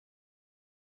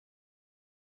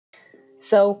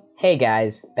So, hey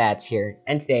guys, Batz here,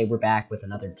 and today we're back with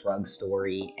another drug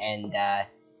story, and,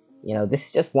 this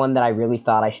is just one that I really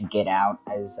thought I should get out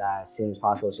as soon as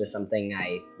possible. It's just something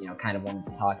I, kind of wanted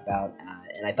to talk about,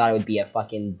 and I thought it would be a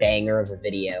fucking banger of a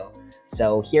video.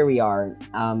 So, here we are.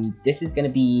 This is gonna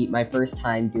be my first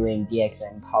time doing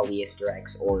DXM Polyester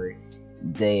X, or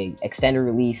the extended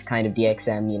release kind of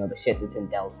DXM, the shit that's in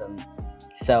Delsym.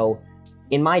 So,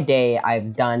 in my day,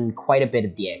 I've done quite a bit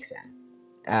of DXM.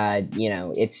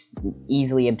 It's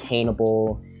easily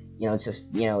obtainable, it's just,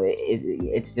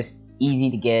 it's just easy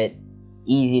to get,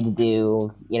 easy to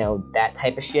do, that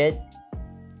type of shit.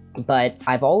 But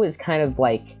I've always kind of,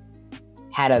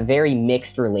 had a very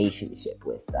mixed relationship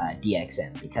with,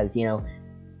 DXM, because,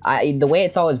 the way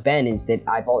it's always been is that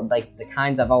the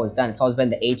kinds I've always done, it's always been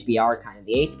the HBR kind.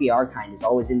 The HBR kind is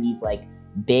always in these,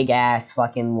 big-ass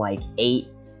fucking, 8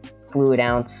 fluid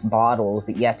ounce bottles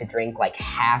that you have to drink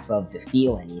half of to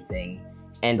feel anything,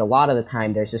 and a lot of the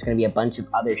time there's just going to be a bunch of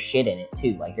other shit in it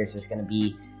too. There's just going to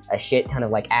be a shit ton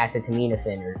of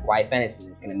acetaminophen or guaifenesin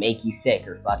that's going to make you sick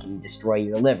or fucking destroy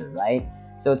your liver, right?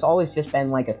 So it's always just been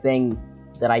a thing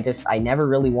that I never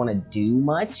really want to do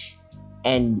much,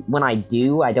 and when I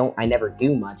do, I never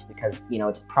do much because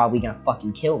it's probably going to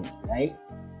fucking kill me, right?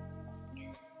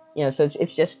 So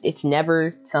it's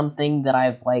never something that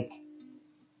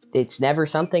it's never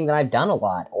something that I've done a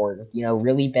lot or,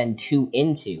 really been too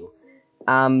into.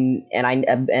 And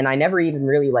I never even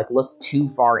really, looked too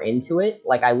far into it.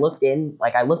 I looked into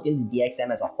DXM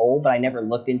as a whole, but I never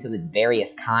looked into the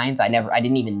various kinds. I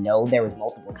didn't even know there was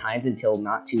multiple kinds until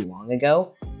not too long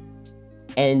ago.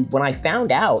 And when I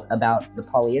found out about the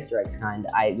Polyester X kind,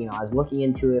 I was looking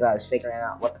into it, I was figuring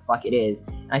out what the fuck it is,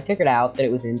 and I figured out that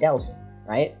it was in Delsym,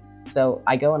 right? So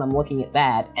I go and I'm looking at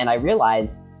that, and I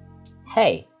realize,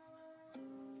 hey,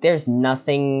 there's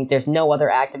no other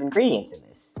active ingredients in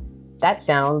this. That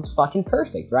sounds fucking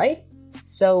perfect, right?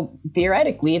 So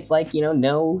theoretically, it's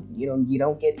no, you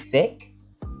don't get sick.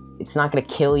 It's not gonna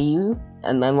kill you,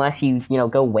 and unless you,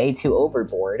 go way too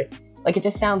overboard. It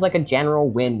just sounds like a general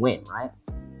win-win, right?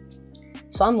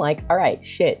 So I'm like, all right,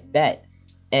 shit, bet.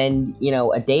 And,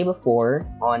 a day before,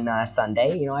 on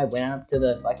Sunday, I went up to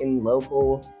the fucking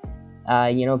local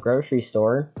grocery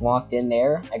store, walked in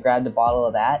there, I grabbed a bottle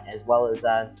of that, as well as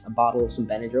a bottle of some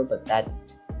Benadryl, but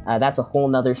that's a whole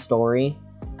nother story,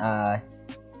 and,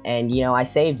 I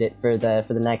saved it for the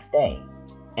next day,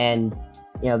 and,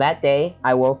 that day,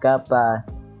 I woke up,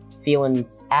 feeling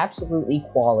absolutely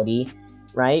quality,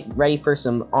 right, ready for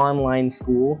some online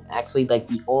school, actually,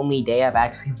 the only day I've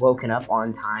actually woken up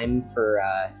on time for,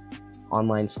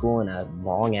 online school in a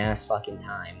long-ass fucking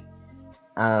time,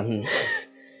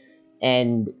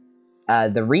 And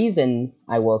the reason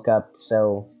I woke up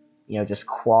so, just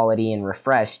quality and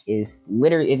refreshed is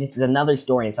literally, it's another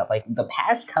story and stuff. The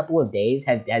past couple of days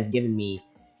has given me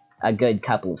a good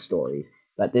couple of stories,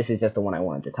 but this is just the one I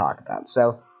wanted to talk about.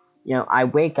 So, I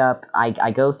wake up,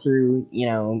 I go through,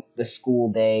 the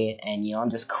school day, and, I'm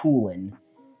just cooling.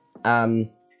 And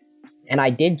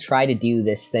I did try to do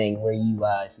this thing where you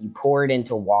pour it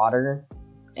into water,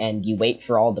 and you wait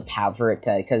for all the powder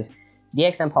to, because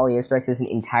DXM Polyester X isn't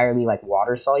entirely,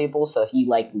 water soluble, so if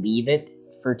you, leave it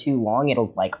for too long,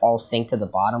 it'll, all sink to the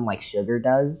bottom like sugar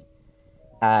does.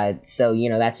 So,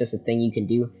 that's just a thing you can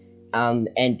do. And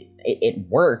it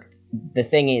worked. The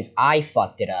thing is, I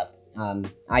fucked it up.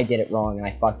 I did it wrong, and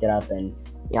I fucked it up, and,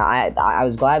 I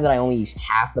was glad that I only used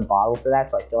half the bottle for that,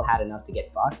 so I still had enough to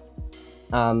get fucked.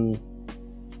 And,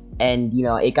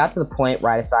 it got to the point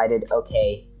where I decided,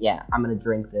 okay, yeah, I'm gonna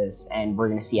drink this, and we're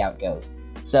gonna see how it goes.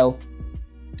 So,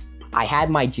 I had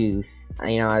my juice,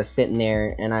 I was sitting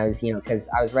there, and I was, because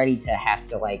I was ready to have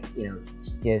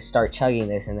to, start chugging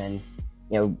this, and then,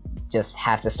 just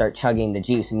have to start chugging the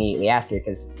juice immediately after,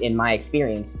 because in my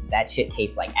experience, that shit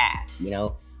tastes like ass,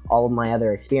 all of my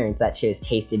other experience, that shit has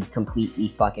tasted completely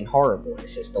fucking horrible.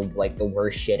 It's just the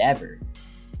worst shit ever.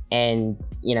 And,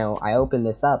 I open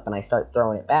this up, and I start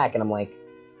throwing it back, and I'm like,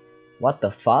 what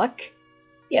the fuck?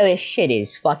 Yeah, this shit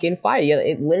is fucking fire. Yeah,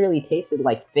 it literally tasted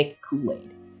like thick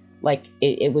Kool-Aid.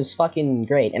 It was fucking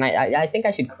great. And I think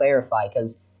I should clarify,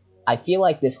 because I feel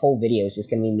like this whole video is just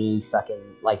gonna be me sucking,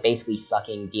 basically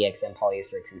sucking DXM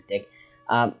Polyester X's dick.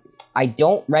 I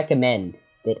don't recommend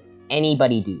that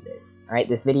anybody do this, alright?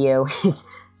 This video is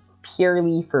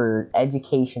purely for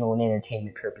educational and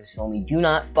entertainment purposes only. Do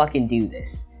not fucking do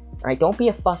this, alright? Don't be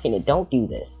a fucking it. Don't do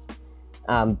this.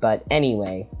 But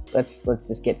anyway, let's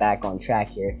just get back on track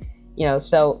here.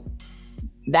 So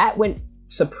that went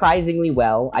surprisingly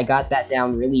well. I got that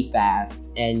down really fast,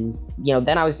 and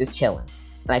then I was just chilling.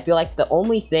 And I feel like the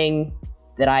only thing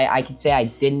that I could say I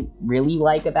didn't really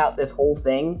like about this whole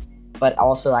thing, but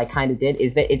also I kind of did,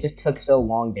 is that it just took so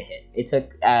long to hit. It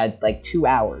took like 2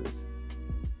 hours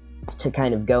to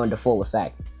kind of go into full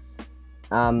effect.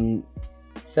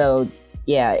 So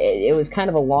yeah, it was kind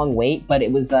of a long wait, but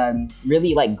it was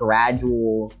really like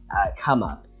gradual come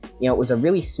up. You know, it was a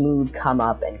really smooth come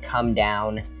up and come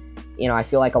down. You know, I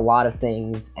feel like a lot of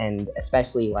things, and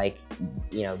especially like,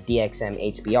 you know,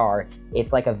 DXM HBR,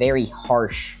 it's like a very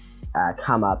harsh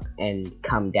come up and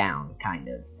come down, kind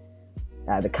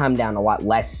of. The come down a lot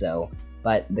less so,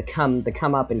 but the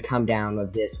come up and come down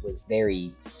of this was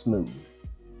very smooth.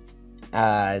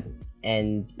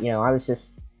 And you know, I was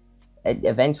just,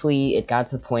 eventually it got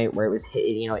to the point where it was hit,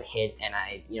 you know, it hit, and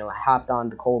I, you know, I hopped on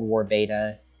the Cold War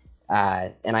beta,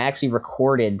 and I actually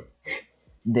recorded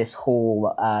this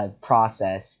whole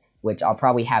process, which I'll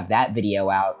probably have that video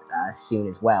out soon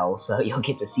as well, so you'll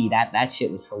get to see that. That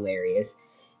shit was hilarious.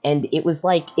 And it was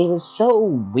like, it was so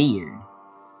weird,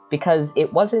 because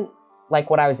it wasn't like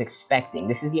what I was expecting.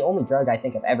 This is the only drug I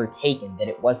think I've ever taken that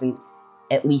it wasn't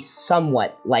at least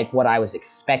somewhat like what I was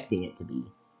expecting it to be.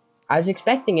 I was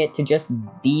expecting it to just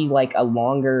be like a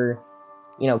longer,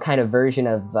 you know, kind of version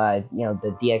of, you know,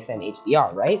 the DXM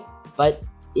HBR, right? But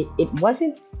it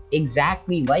wasn't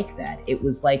exactly like that. It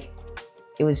was like,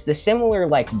 it was the similar,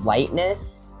 like,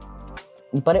 lightness,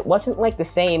 but it wasn't like the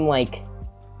same, like,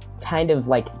 kind of,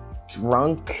 like,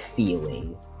 drunk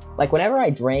feeling. Like, whenever I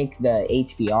drank the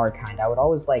HBR kind, I would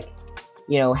always, like,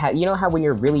 you know how when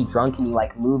you're really drunk and you,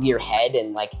 like, move your head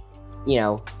and, like, you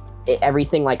know,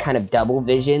 everything, like, kind of double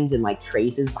visions and, like,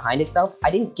 traces behind itself?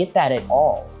 I didn't get that at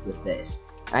all with this.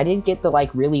 I didn't get the,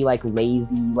 like, really, like,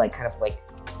 lazy, like, kind of, like,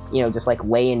 you know, just, like,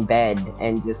 lay in bed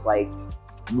and just, like,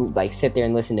 sit there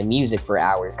and listen to music for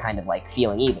hours, kind of, like,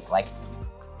 feeling even. Like,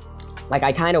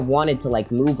 I kind of wanted to,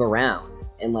 like, move around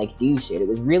and, like, do shit. It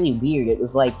was really weird. It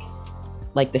was, like,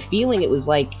 the feeling, it was,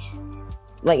 like,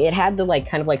 it had the, like,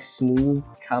 kind of, like, smooth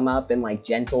come up and, like,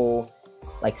 gentle,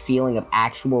 like, feeling of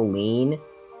actual lean,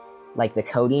 like, the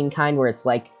codeine kind, where it's,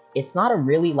 like, it's not a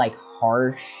really, like,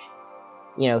 harsh,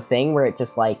 you know, thing where it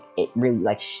just, like, it really,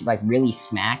 like, really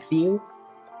smacks you.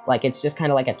 Like, it's just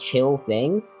kind of, like, a chill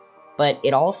thing, but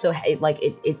it also,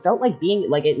 it felt like being,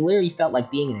 like, it literally felt like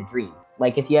being in a dream.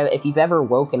 Like, if you've ever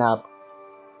woken up,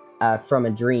 from a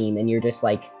dream, and you're just,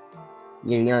 like,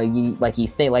 you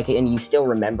think, like, and you still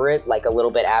remember it, like, a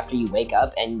little bit after you wake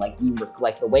up, and, like,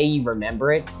 the way you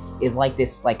remember it is, like,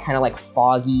 this, like, kind of, like,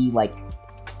 foggy, like,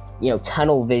 you know,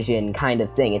 tunnel vision kind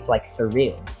of thing. It's, like,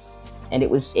 surreal. And it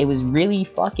was really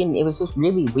fucking, it was just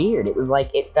really weird. It was, like,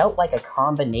 it felt like a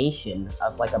combination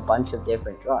of, like, a bunch of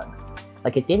different drugs.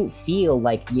 Like, it didn't feel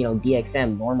like, you know,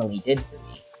 DXM normally did for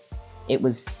me. It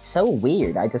was so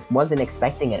weird. I just wasn't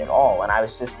expecting it at all, and I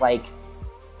was just, like,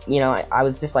 you know, I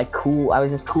was just, like, cool. I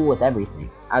was just cool with everything.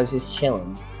 I was just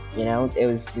chilling, you know? I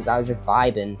was just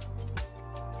vibing.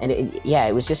 And,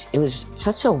 it was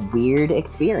such a weird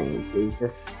experience. It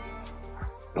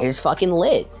was fucking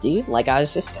lit, dude. Like, I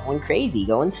was just going crazy,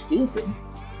 going stupid.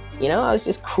 You know, I was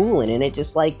just cooling, and it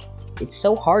just, like, it's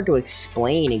so hard to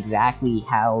explain exactly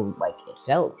how, like, it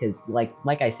felt, because,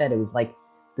 like I said, it was, like,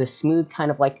 the smooth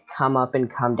kind of, like, come up and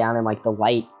come down, and, like, the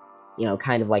light, you know,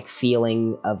 kind of, like,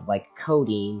 feeling of, like,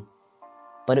 codeine,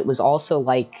 but it was also,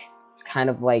 like, kind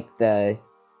of, like, the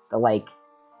like,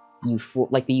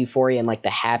 the euphoria and, like, the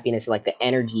happiness, like, the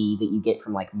energy that you get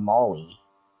from, like, Molly.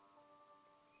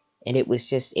 And it was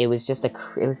just like,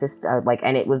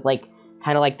 and it was, like,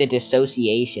 kind of like the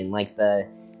dissociation, like, the,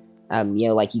 you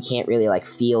know, like, you can't really, like,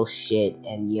 feel shit,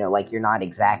 and, you know, like, you're not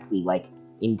exactly, like,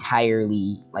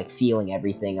 entirely, like, feeling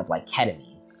everything of, like,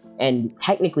 ketamine. And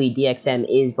technically, DXM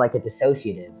is, like, a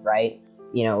dissociative, right?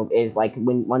 You know, is, like,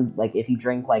 like, if you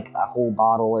drink, like, a whole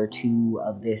bottle or two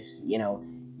of this, you know,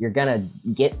 you're gonna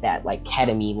get that, like,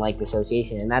 ketamine, like,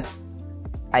 dissociation, and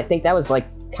I think that was, like,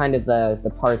 kind of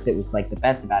the part that was, like, the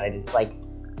best about it. It's like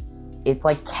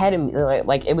ketamine,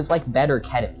 like, it was, like, better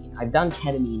ketamine. I've done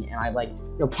ketamine, and I, like,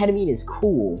 you know, ketamine is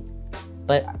cool,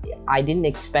 but I didn't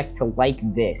expect to like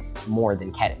this more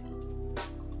than ketamine.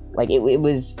 Like, it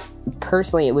was,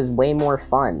 personally, it was way more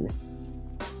fun.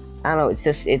 I don't know, it's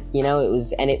just, you know, it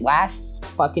was, and it lasts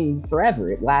fucking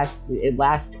forever. It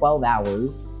lasts 12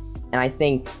 hours, and I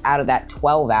think out of that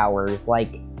 12 hours,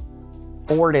 like,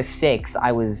 4 to 6,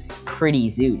 I was pretty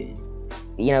zooted.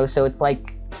 You know, so it's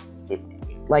like,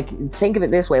 think of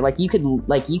it this way, like, you could,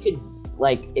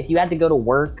 if you had to go to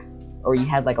work, or you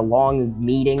had, like, a long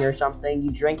meeting or something,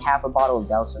 you drink half a bottle of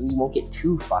Delsym, you won't get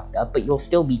too fucked up, but you'll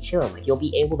still be chilling. Like, you'll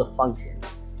be able to function,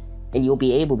 and you'll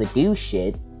be able to do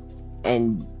shit,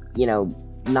 and, you know,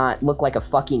 not look like a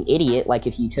fucking idiot, like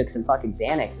if you took some fucking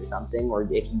Xanax or something, or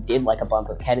if you did like a bump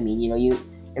of ketamine, you know, you're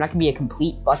not gonna be a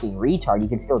complete fucking retard. You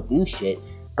can still do shit,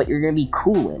 but you're gonna be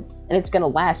coolin', and it's gonna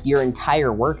last your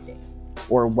entire workday,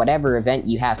 or whatever event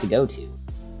you have to go to.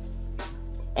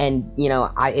 And, you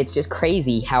know, it's just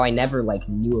crazy how I never, like,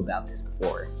 knew about this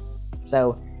before.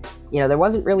 So, you know, there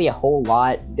wasn't really a whole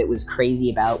lot that was crazy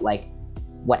about, like,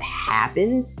 what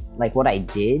happened, like, what I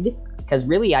did, because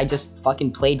really, I just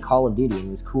fucking played Call of Duty and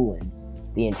was coolin'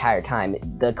 the entire time.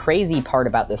 The crazy part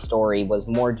about this story was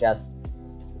more just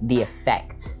the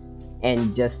effect,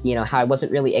 and just, you know, how I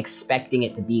wasn't really expecting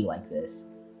it to be like this.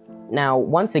 Now,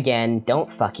 once again,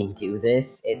 don't fucking do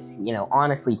this. It's, you know,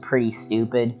 honestly pretty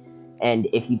stupid, and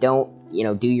if you don't, you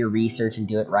know, do your research and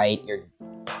do it right, you're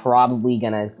probably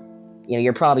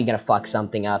gonna fuck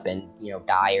something up and, you know,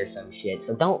 die or some shit.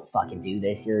 So don't fucking do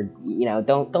this.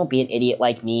 Don't be an idiot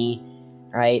like me.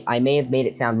 Alright, I may have made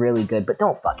it sound really good, but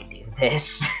don't fucking do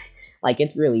this. Like,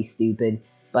 it's really stupid.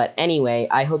 But anyway,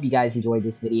 I hope you guys enjoyed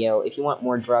this video. If you want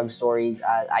more drug stories,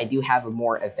 I do have a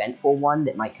more eventful one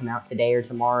that might come out today or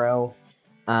tomorrow.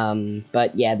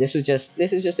 But yeah, this is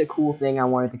just a cool thing I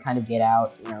wanted to kind of get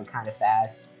out, you know, kind of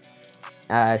fast.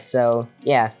 So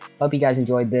yeah, hope you guys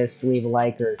enjoyed this. Leave a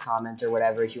like or comment or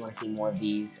whatever if you want to see more of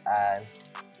these.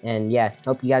 And yeah,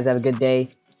 hope you guys have a good day.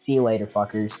 See you later,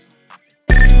 fuckers.